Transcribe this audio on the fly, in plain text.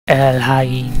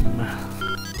Elhaim.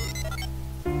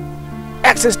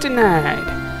 Access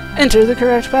denied. Enter the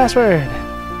correct password.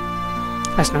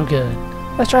 That's no good.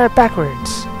 Let's try it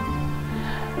backwards.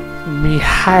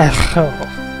 Mihail.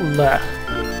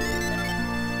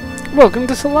 Welcome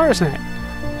to SolarisNet.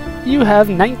 You have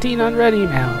 19 unread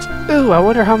emails. Ooh, I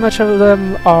wonder how much of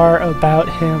them are about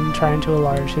him trying to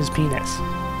enlarge his penis.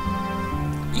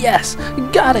 Yes,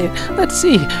 got it. Let's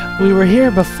see. We were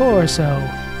here before, so...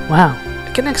 Wow.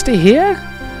 It connects to here?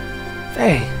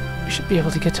 Hey, we should be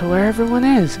able to get to where everyone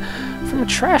is. From a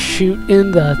trash chute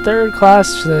in the 3rd class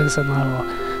citizen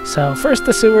level. So, first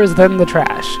the sewers, then the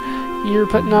trash. You're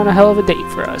putting on a hell of a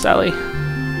date for us, Elly.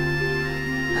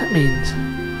 That means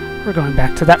we're going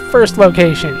back to that first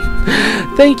location.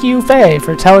 Thank you, Faye,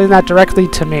 for telling that directly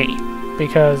to me.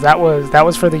 Because that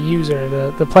was for the user,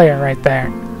 the player right there.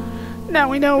 Now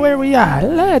we know where we are.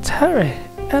 Let's hurry.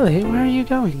 Elly, where are you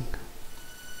going?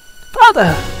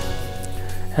 Father!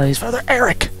 Elly's father,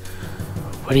 Eric!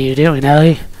 What are you doing,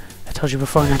 Elly? I told you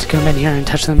before not to come in here and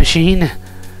touch the machine.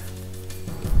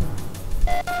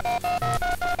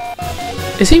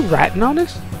 Is he ratting on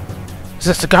us? Is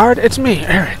this the guard? It's me,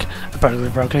 Eric. A burglar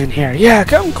broke in here. Yeah,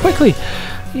 come quickly!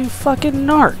 You fucking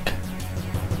narc.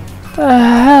 The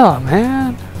hell,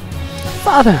 man?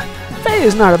 Father, Faye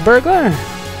is not a burglar.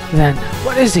 Then,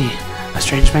 what is he? A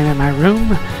strange man in my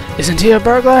room? Isn't he a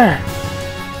burglar?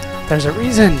 There's a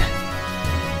reason.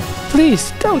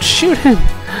 Please, don't shoot him.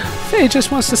 Faye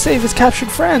just wants to save his captured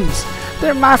friends.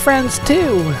 They're my friends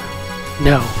too.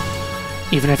 No.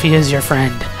 Even if he is your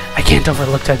friend, I can't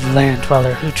overlook that land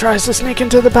dweller who tries to sneak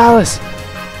into the palace.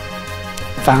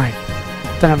 Fine.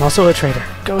 Then I'm also a traitor.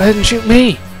 Go ahead and shoot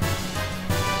me.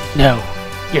 No.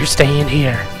 You're staying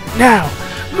here. Now!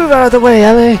 Move out of the way,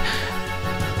 Elly!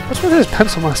 What's with his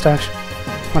pencil mustache?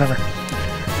 Whatever.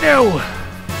 No!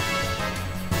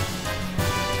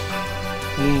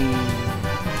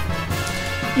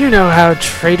 You know how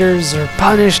traitors are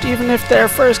punished even if they're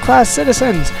first-class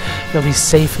citizens. You'll be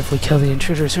safe if we kill the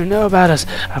intruders who know about us.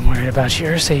 I'm worried about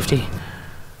your safety.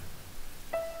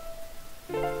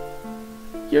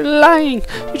 You're lying!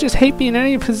 You just hate being in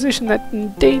any position that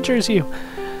endangers you.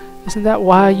 Isn't that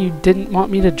why you didn't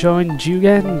want me to join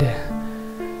Jugend?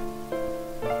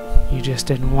 You just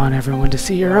didn't want everyone to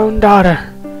see your own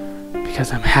daughter.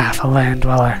 Because I'm half a land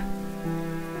dweller.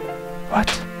 What?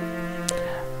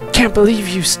 Can't believe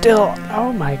you still...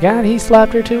 Oh my god, he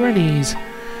slapped her to her knees.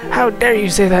 How dare you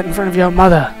say that in front of your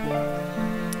mother?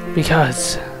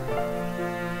 Because...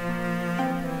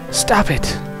 Stop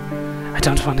it. I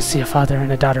don't want to see a father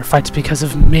and a daughter fight because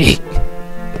of me.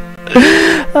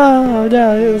 Oh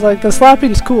no, it was like the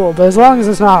slapping's cool, but as long as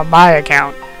it's not on my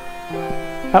account.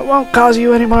 That won't cause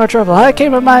you any more trouble. I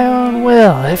came of my own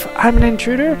will. If I'm an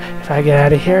intruder, if I get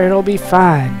out of here, it'll be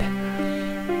fine.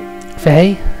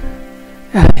 Faye?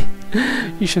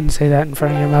 You shouldn't say that in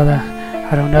front of your mother.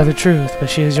 I don't know the truth, but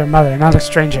she is your mother, not a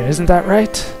stranger. Isn't that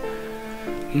right?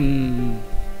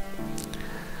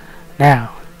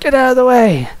 Now, get out of the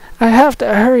way. I have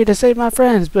to hurry to save my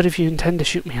friends, but if you intend to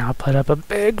shoot me, I'll put up a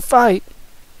big fight.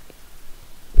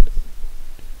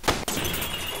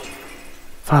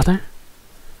 Father?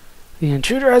 The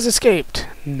intruder has escaped.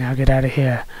 Now get out of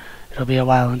here. It'll be a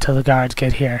while until the guards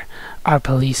get here. Our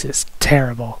police is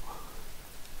terrible.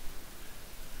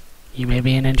 You may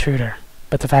be an intruder,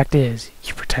 but the fact is,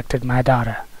 you protected my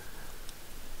daughter.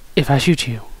 If I shoot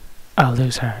you, I'll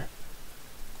lose her.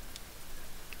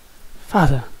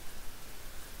 Father,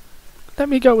 let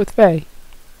me go with Faye.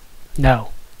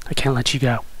 No, I can't let you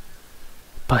go.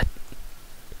 But...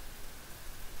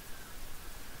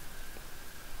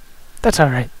 That's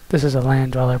alright. This is a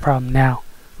land dweller problem now.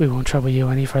 We won't trouble you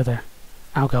any further.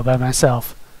 I'll go by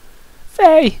myself.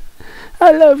 Faye!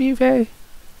 I love you, Faye.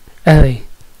 Elly,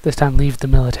 this time leave the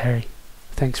military.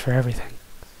 Thanks for everything.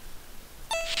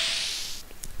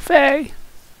 Faye!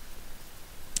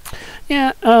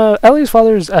 Yeah, Elly's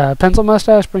father's pencil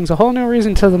mustache brings a whole new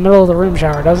reason to the middle of the room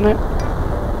shower, doesn't it?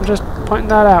 I'm just pointing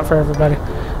that out for everybody.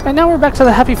 And now we're back to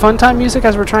the happy fun time music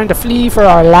as we're trying to flee for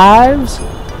our lives.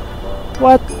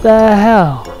 What the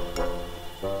hell?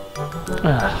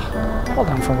 Hold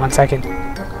on for 1 second.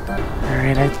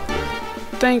 Alright, I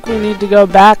think we need to go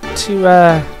back to,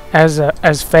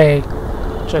 as Faye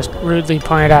just rudely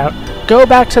pointed out, go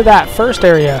back to that first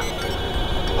area.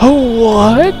 Oh,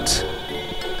 what?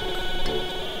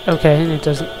 Okay, it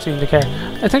doesn't seem to care.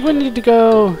 I think we need to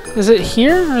go... Is it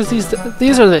here? Or is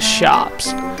these are the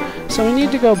shops. So we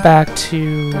need to go back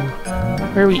to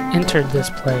where we entered this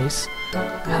place.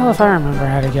 Hell if I remember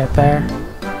how to get there.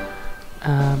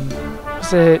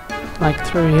 Was it like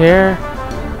through here?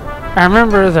 I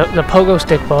remember the pogo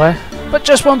stick boy. but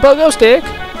just one pogo stick.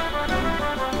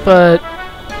 But,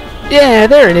 yeah,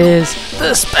 there it is.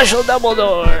 The special double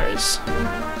doors.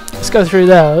 Let's go through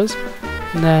those,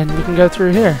 and then we can go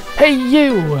through here. Hey,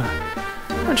 you!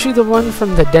 Aren't you the one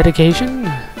from the dedication?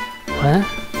 What?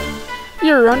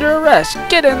 You're under arrest.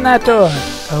 Get in that door.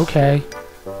 Okay.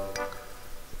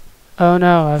 Oh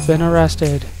no, I've been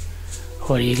arrested.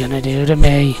 What are you gonna do to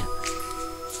me?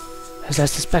 As I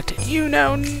suspected, you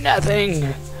know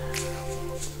nothing.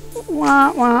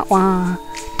 Wah, wah, wah.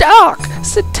 Doc!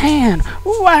 Satan!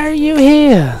 Why are you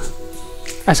here?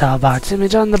 I saw a box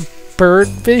image on the bird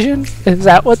vision. Is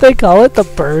that what they call it? The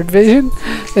bird vision?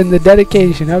 In the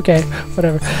dedication. Okay,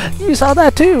 whatever. You saw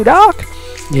that too, Doc?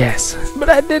 Yes, but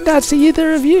I did not see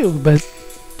either of you. But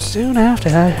soon after,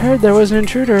 I heard there was an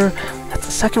intruder at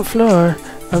the second floor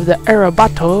of the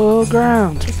Arabato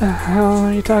grounds. What the hell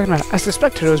are you talking about? I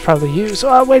suspected it was probably you, so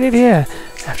I waited here.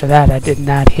 After that, I did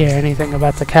not hear anything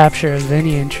about the capture of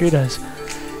any intruders.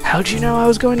 How'd you know I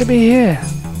was going to be here?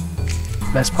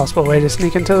 The best possible way to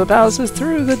sneak into the palace is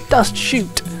through the dust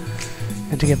chute.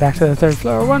 And to get back to the third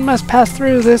floor, one must pass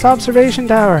through this observation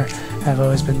tower. I've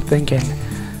always been thinking,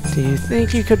 do you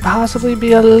think you could possibly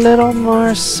be a little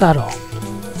more subtle?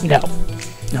 No.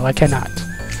 No, I cannot.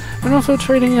 When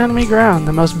infiltrating enemy ground,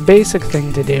 the most basic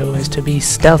thing to do is to be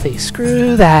stealthy.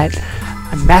 Screw that.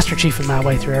 I'm Master Chiefing my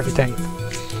way through everything.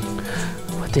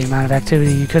 With the amount of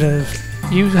activity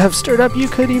you have stirred up, you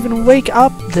could even wake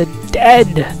up the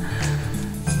dead.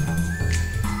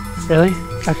 Really?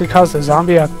 I could cause the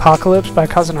zombie apocalypse by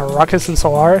causing a ruckus in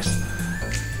Solaris?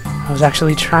 I was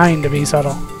actually trying to be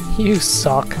subtle. You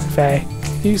suck, Faye.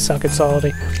 You suck at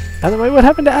subtlety. By the way, what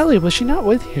happened to Elly? Was she not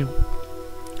with you?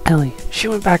 Elly, she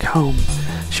went back home.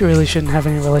 She really shouldn't have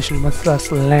any relation with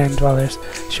us land dwellers.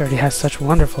 She already has such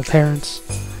wonderful parents.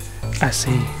 I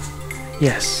see.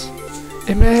 Yes.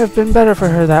 It may have been better for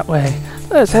her that way.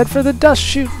 Let's head for the dust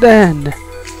chute then.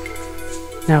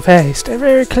 Now, Faye, stay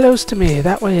very close to me.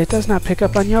 That way it does not pick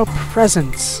up on your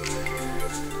presence.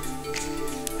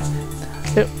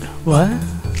 What?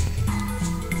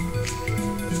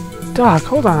 Doc,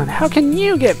 hold on. How can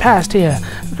you get past here?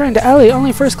 According to Elly,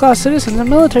 only first-class citizens and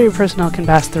military personnel can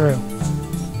pass through.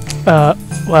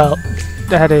 Well,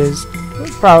 that is...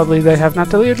 Probably they have not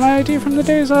deleted my ID from the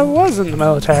days I was in the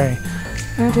military.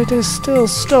 And it is still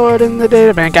stored in the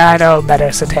databank. I know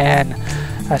better, Satan.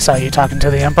 I saw you talking to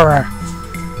the Emperor.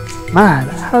 Man,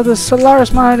 how the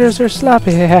Solaris monitors are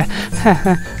sloppy.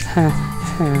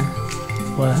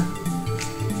 What?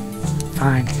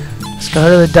 Fine. Let's go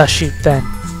to the dust chute then.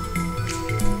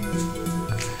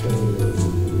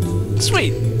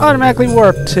 Sweet! Automatically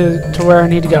warped to where I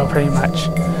need to go, pretty much.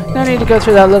 No need to go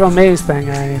through that little maze thing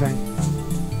or anything.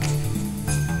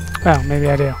 Well, maybe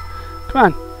I do.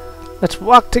 Come on. Let's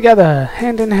walk together,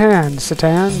 hand in hand,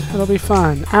 Satan. It'll be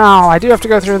fun. Ow, I do have to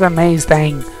go through the maze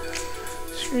thing.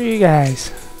 Screw you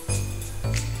guys.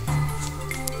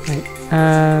 Wait,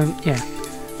 yeah.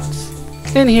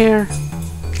 It's in here.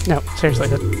 No, seriously,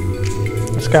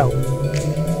 let's go.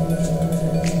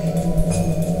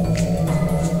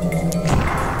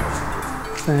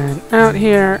 Then out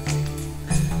here.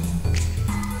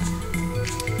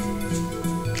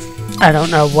 I don't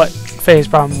know what Faye's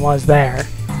problem was there.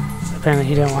 Apparently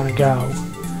he didn't want to go.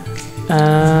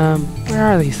 Where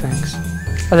are these things?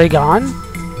 Are they gone?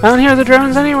 I don't hear the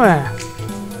drones anywhere.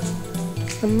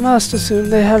 I must assume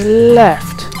they have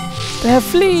left. They have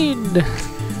fled.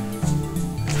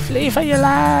 Flee for your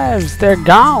lives. They're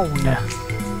gone.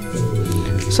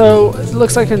 So it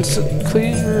looks like it's a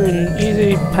clear and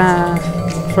easy path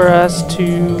for us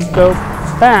to go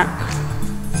back.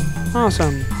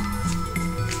 Awesome.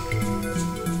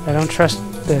 I don't trust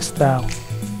this though.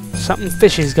 Something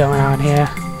fishy's going on here.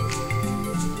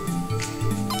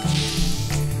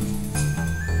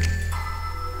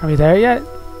 Are we there yet?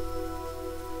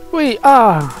 We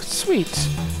are! Sweet!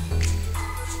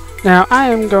 Now I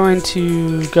am going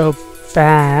to go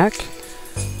back.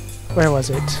 Where was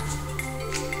it?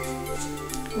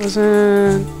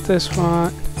 Wasn't this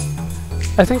one?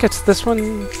 I think it's this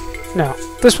one. No.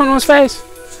 This one was Face?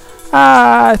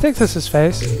 I think this is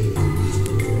Face.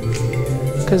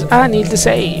 Because I need to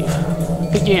save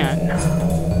again.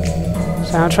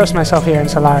 So I don't trust myself here in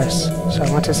Solaris. So I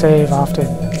want to save often.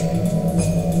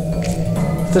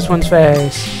 This one's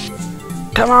Face.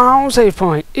 Come on, save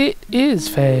point. It is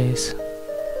Face.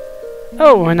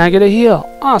 Oh, and I get a heal.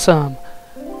 Awesome.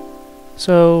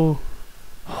 So,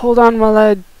 hold on while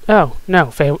I... Oh,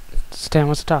 no, Faye. Stan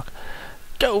wants to talk.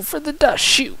 Go for the dust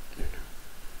chute.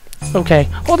 Okay,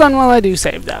 hold on while I do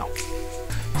save, though.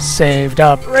 Saved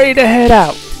up, ready to head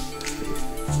out.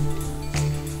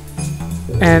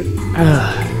 And,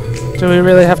 Do we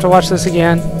really have to watch this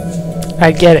again?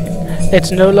 I get it. It's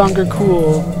no longer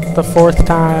cool the 4th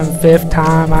time, 5th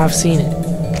time I've seen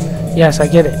it. Yes, I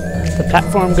get it. The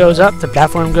platform goes up, the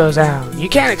platform goes down. You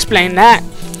can't explain that.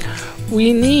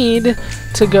 We need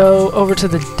to go over to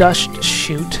the dust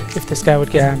chute, if this guy would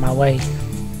get out of my way.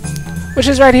 Which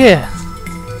is right here.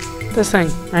 This thing,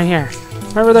 right here.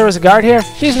 Remember there was a guard here?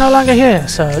 He's no longer here,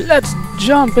 so let's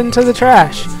jump into the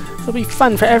trash. It'll be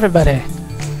fun for everybody.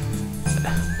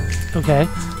 Okay.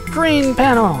 Green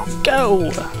panel, go!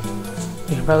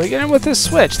 You can probably get in with this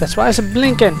switch, that's why it's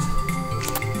blinking.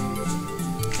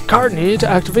 Card needed to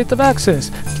activate the access.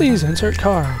 Please insert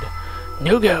card.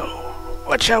 No go.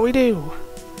 What shall we do?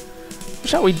 What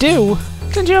shall we do?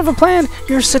 Didn't you have a plan?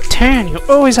 You're Saturn, you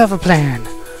always have a plan.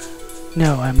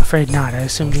 No, I'm afraid not. I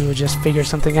assumed we would just figure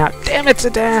something out. Damn it,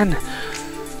 Saturn!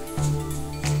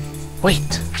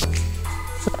 Wait.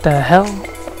 What the hell?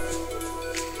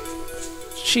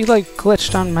 She, like,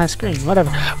 glitched on my screen. Whatever.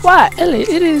 Why, Elly,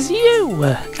 it is you!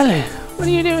 Elly, what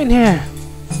are you doing here?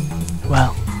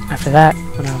 Well, after that,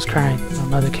 when I was crying, my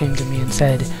mother came to me and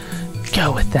said,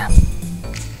 go with them.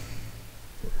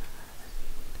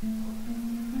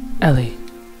 Elly.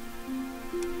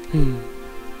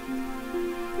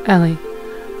 Elly,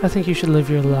 I think you should live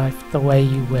your life the way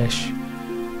you wish.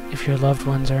 If your loved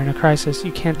ones are in a crisis,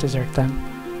 you can't desert them.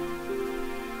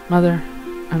 Mother,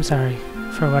 I'm sorry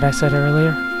for what I said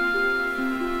earlier.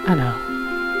 I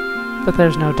know. But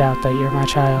there's no doubt that you're my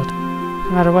child.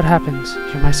 No matter what happens,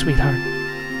 you're my sweetheart.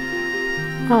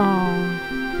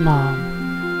 Oh,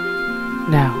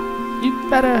 Mom. Now, you'd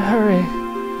better hurry.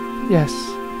 Yes,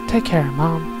 take care,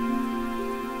 Mom.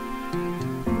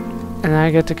 And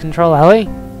I get to control Elly?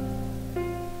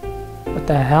 What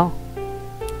the hell?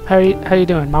 How you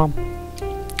doing, Mom?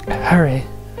 Hurry.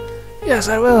 Yes,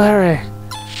 I will hurry.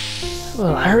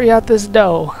 Well, hurry out this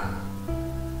dough.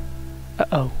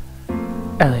 Uh-oh.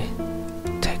 Elly,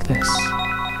 take this.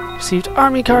 Received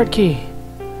army card key.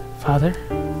 Father,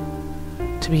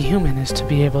 to be human is to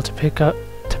be able to pick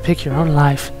your own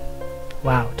life.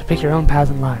 Wow, to pick your own path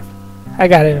in life. I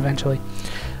got it eventually.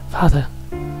 Father,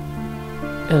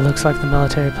 it looks like the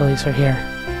military police are here.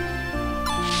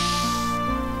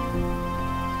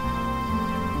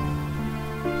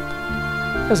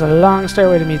 There's a long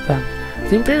stairway to meet them.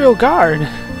 The Imperial Guard!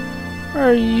 Why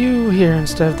are you here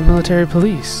instead of the military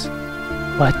police?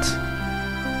 What?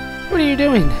 What are you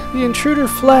doing? The intruder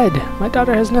fled. My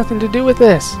daughter has nothing to do with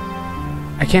this.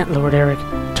 I can't, Lord Eric.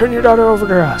 Turn your daughter over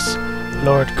to us.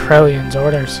 Lord Krellion's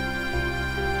orders.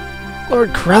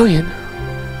 Lord Krellion?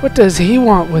 What does he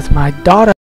want with my daughter?